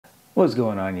What's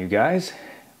going on, you guys?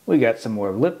 We got some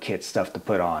more lip kit stuff to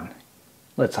put on.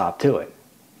 Let's hop to it.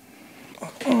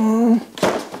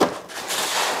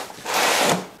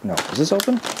 No, is this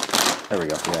open? There we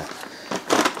go, yeah.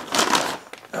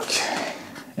 Okay.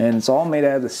 And it's all made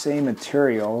out of the same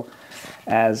material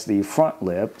as the front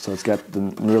lip. So it's got the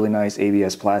really nice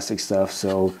ABS plastic stuff.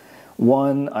 So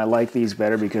one, I like these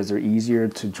better because they're easier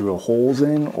to drill holes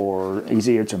in or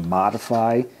easier to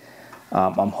modify.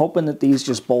 I'm hoping that these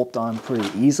just bolt on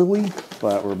pretty easily,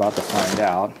 but we're about to find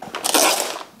out.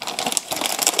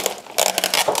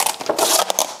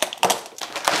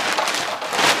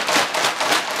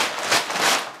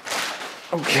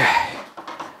 Okay,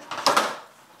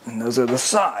 and those are the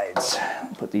sides.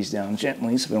 I'll put these down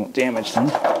gently so we don't damage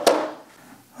them.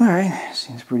 All right,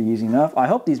 seems pretty easy enough. I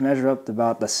hope these measure up to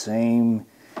about the same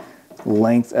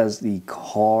length as the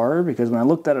car, because when I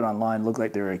looked at it online, it looked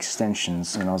like they were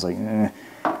extensions, and I was like,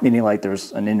 meaning like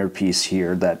there's an inner piece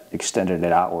here that extended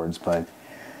it outwards, but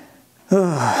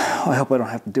I hope I don't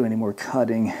have to do any more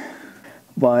cutting.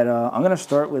 But I'm gonna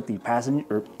start with the I'm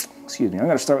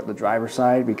gonna start with the driver's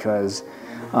side because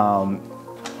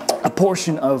a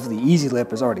portion of the easy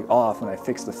lip is already off when I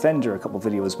fixed the fender a couple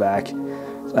videos back.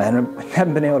 So I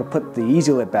haven't been able to put the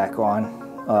easy lip back on.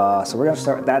 So we're gonna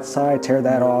start with that side, tear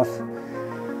that off,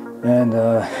 and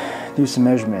do some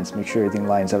measurements, make sure everything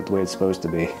lines up the way it's supposed to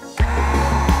be.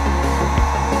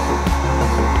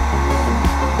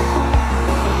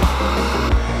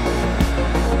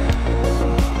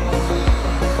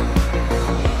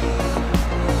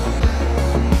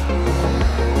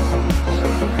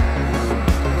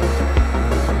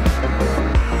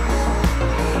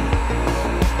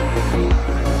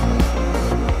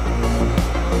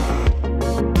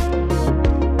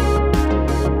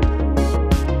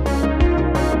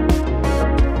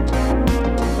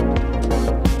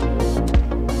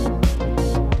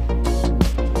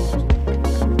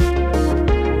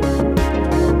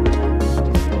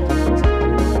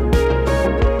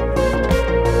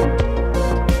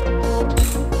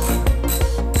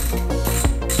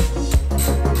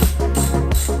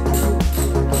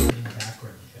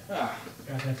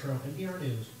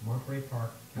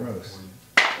 Gross.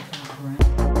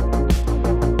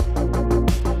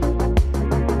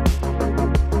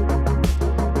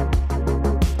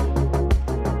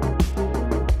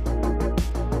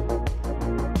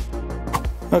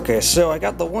 Okay, so I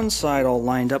got the one side all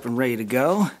lined up and ready to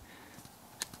go.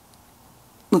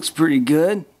 Looks pretty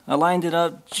good. I lined it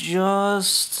up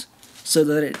just so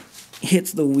that it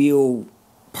hits the wheel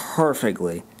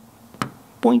perfectly.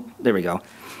 Boink. There we go.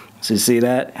 So you see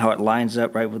that? How it lines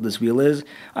up right where this wheel is?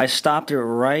 I stopped it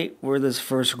right where this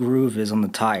first groove is on the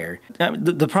tire.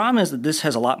 The problem is that this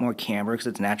has a lot more camber because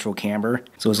it's natural camber.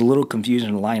 So it's a little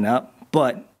confusing to line up.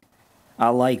 But I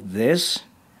like this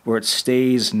where it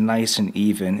stays nice and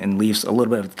even and leaves a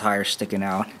little bit of the tire sticking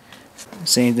out.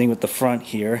 Same thing with the front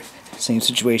here. Same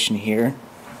situation here.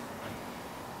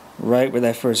 Right where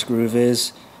that first groove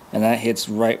is. And that hits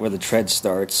right where the tread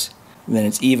starts. And then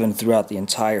it's even throughout the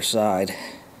entire side.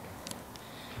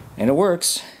 And it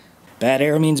works. Bad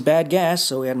arrow means bad gas,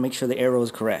 so we had to make sure the arrow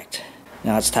is correct.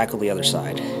 Now let's tackle the other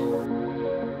side.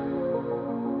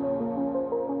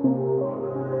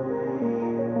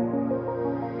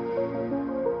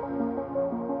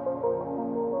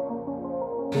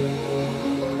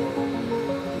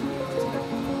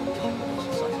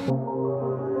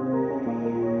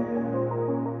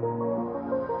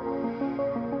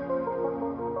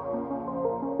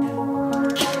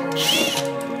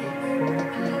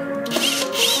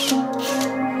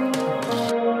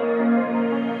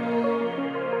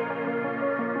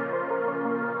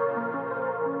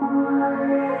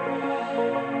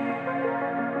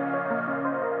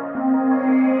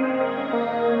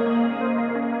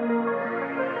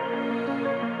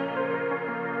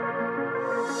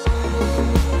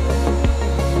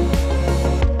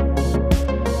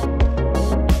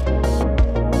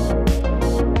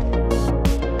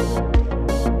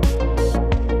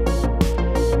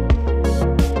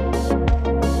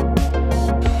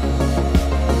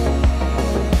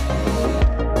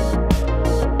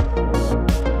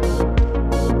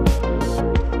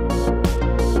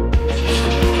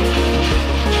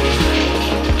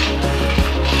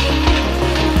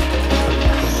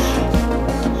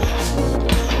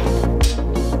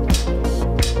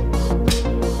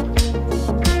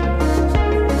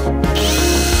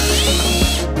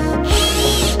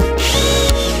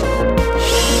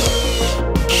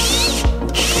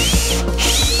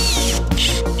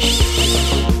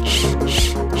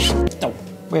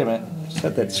 Wait a minute.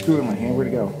 Got that screw in my hand. Where'd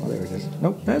it go? Oh, there it is.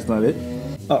 Nope, that's not it.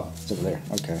 Oh, it's over there.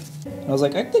 Okay. I was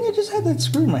like, I think I just had that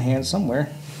screw in my hand somewhere.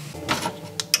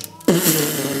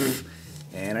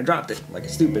 And I dropped it like a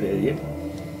stupid idiot.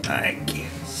 I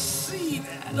can't see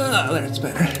that. Oh, that's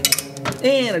better.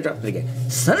 And I dropped it again.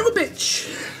 Son of a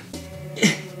bitch!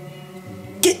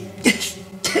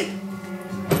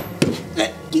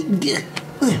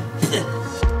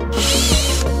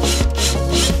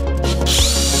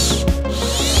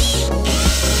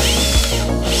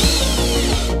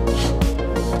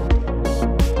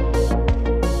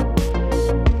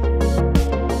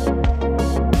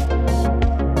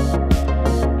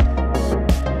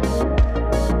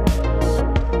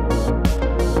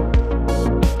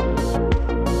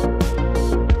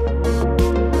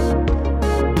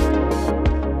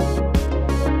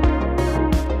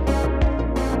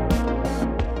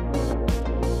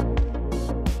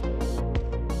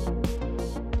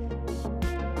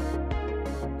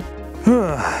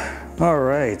 All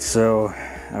right, so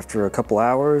after a couple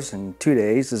hours and 2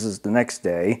 days, this is the next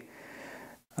day.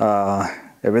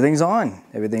 Everything's on.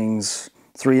 Everything's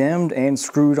 3M'd and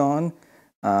screwed on.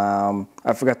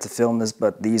 I forgot to film this,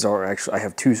 but these are actually, I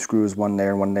have 2 screws, one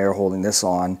there holding this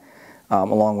on,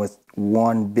 along with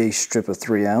one big strip of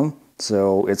 3M.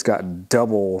 So it's got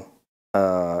double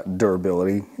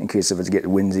durability in case if it's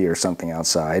getting windy or something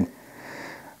outside.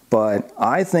 But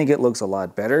I think it looks a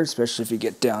lot better, especially if you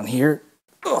get down here.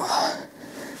 Ugh.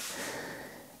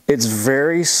 It's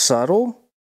very subtle,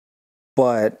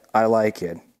 but I like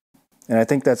it. And I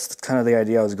think that's kind of the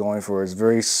idea I was going for. It's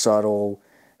very subtle,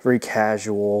 very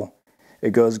casual.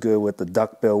 It goes good with the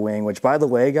duckbill wing, which, by the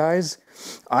way, guys,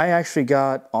 I actually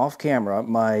got off camera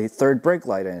my 3rd brake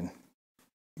light in.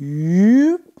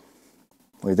 Yep.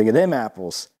 What do you think of them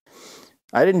apples?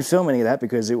 I didn't film any of that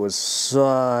because it was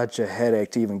such a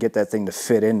headache to even get that thing to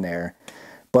fit in there.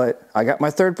 But I got my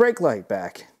 3rd brake light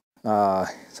back. So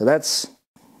that's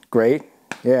great.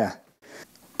 Yeah.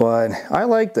 But I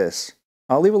like this.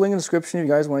 I'll leave a link in the description if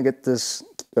you guys want to get this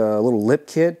little lip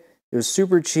kit. It was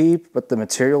super cheap, but the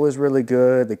material is really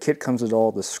good. The kit comes with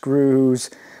all the screws.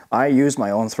 I used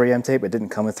my own 3M tape. It didn't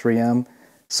come with 3M.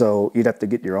 So you'd have to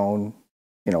get your own,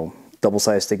 you know,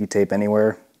 double-sided sticky tape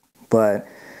anywhere. But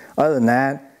other than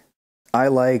that, I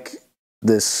like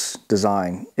this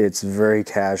design. It's very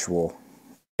casual.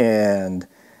 And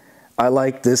I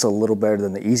like this a little better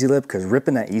than the Easy Lip because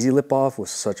ripping that Easy Lip off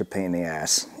was such a pain in the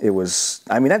ass. It was,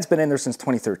 I mean, that's been in there since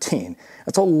 2013.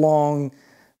 That's how long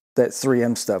that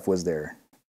 3M stuff was there.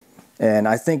 And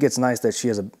I think it's nice that she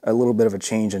has a little bit of a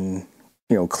change in,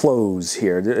 you know, clothes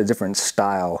here, a different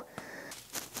style.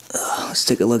 Let's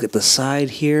take a look at the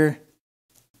side here.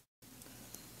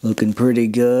 Looking pretty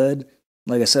good.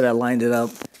 Like I said, I lined it up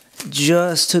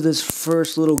just to this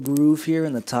first little groove here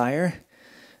in the tire.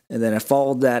 And then I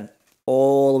followed that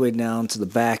all the way down to the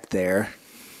back there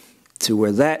to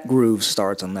where that groove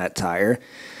starts on that tire.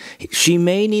 She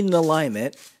may need an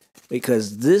alignment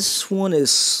because this one is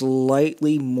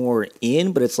slightly more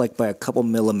in, but it's like by a couple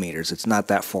millimeters. It's not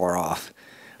that far off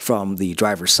from the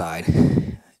driver's side.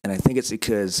 And I think it's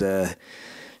because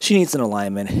she needs an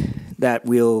alignment. That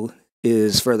wheel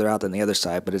is further out than the other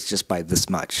side, but it's just by this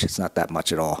much. It's not that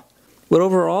much at all. But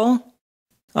overall,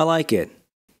 I like it.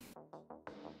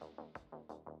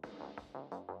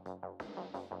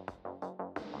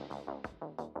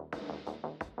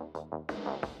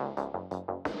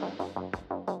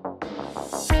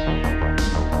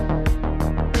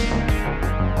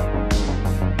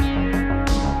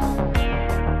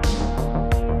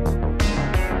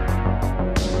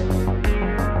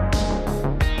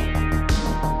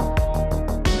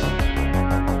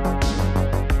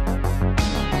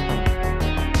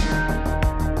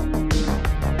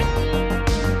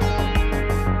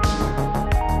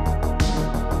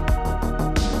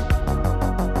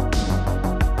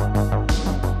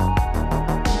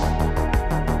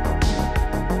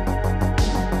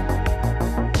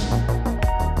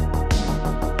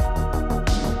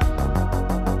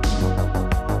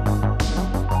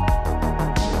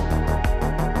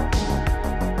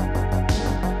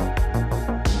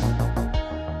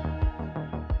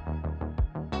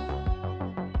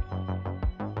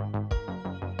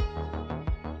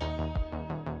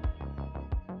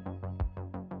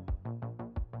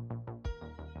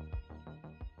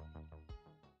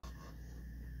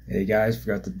 Hey guys,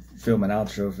 forgot to film an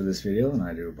outro for this video, and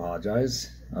I do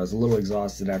apologize. I was a little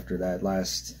exhausted after that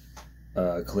last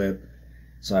clip,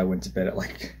 so I went to bed at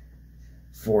like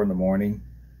 4 in the morning.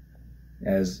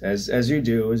 As you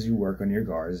do, as you work on your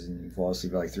cars, and you fall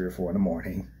asleep at like 3 or 4 in the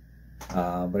morning.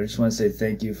 But I just want to say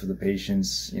thank you for the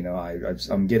patience. You know,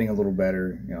 I'm getting a little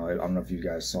better. You know, I don't know if you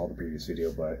guys saw the previous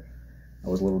video, but I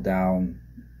was a little down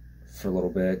for a little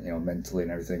bit, you know, mentally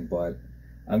and everything, but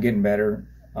I'm getting better.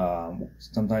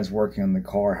 Sometimes working on the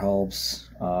car helps,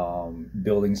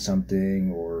 building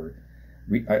something, or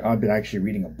I've been actually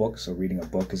reading a book, so reading a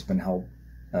book has been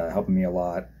helping me a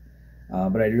lot.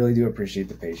 But I really do appreciate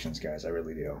the patience, guys. I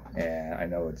really do. And I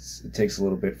know it takes a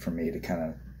little bit for me to kind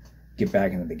of get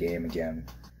back into the game again.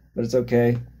 But it's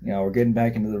okay. You know, we're getting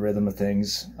back into the rhythm of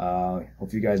things.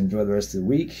 Hope you guys enjoy the rest of the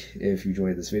week. If you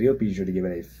enjoyed this video, be sure to give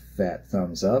it a fat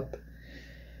thumbs up.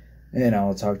 And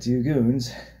I'll talk to you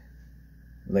goons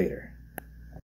later.